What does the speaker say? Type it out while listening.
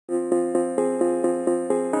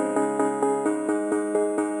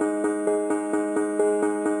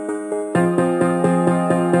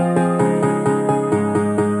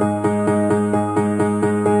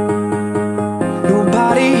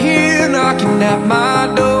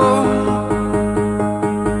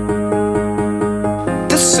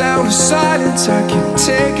I can't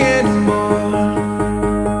take anymore.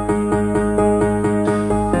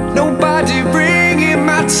 Nobody ringing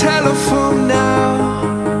my telephone now.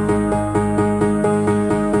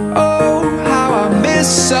 Oh, how I miss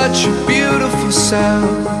such a beautiful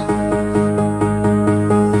sound.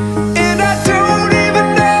 And I don't even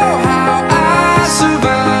know how I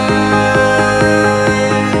survive.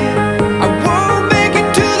 I won't make it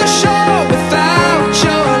to the shore without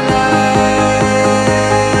your light.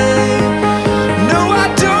 No, I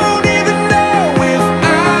don't even know if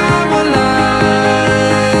I'm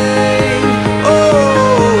alive.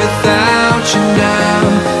 Oh, without you now,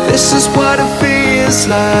 this is what it feels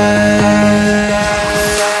like.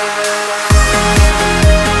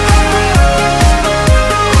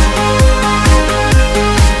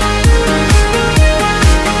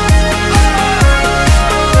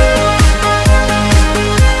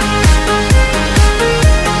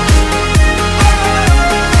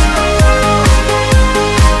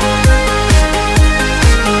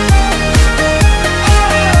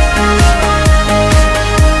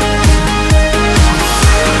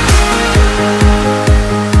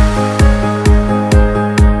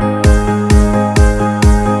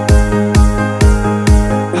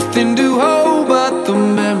 Nothing to hold but the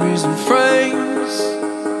memories and frames.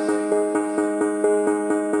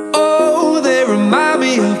 Oh, they remind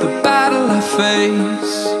me of the battle I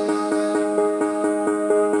face.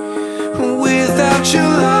 Without your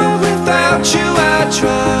love, without you I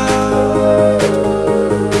drown.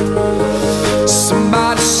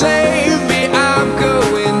 Somebody save me, I'm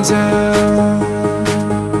going down.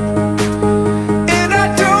 And I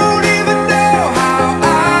don't even know how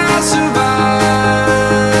I survive.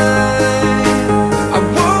 I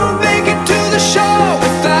won't make it to the shore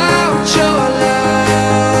without your light.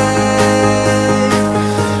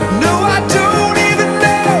 No, I don't even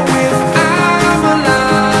know if I'm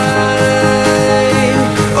alive.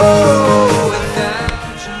 Oh,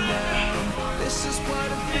 without you now, this is what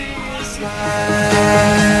it feels like.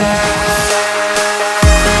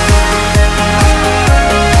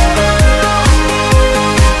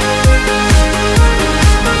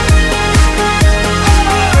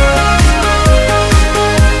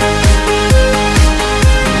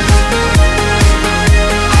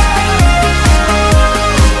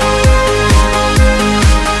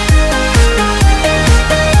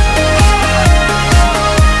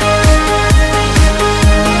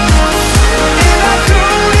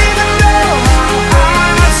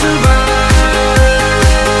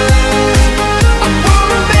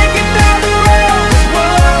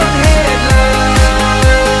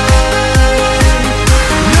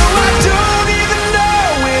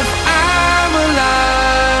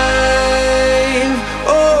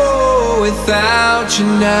 Without you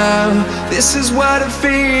now, this is what it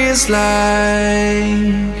feels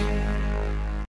like.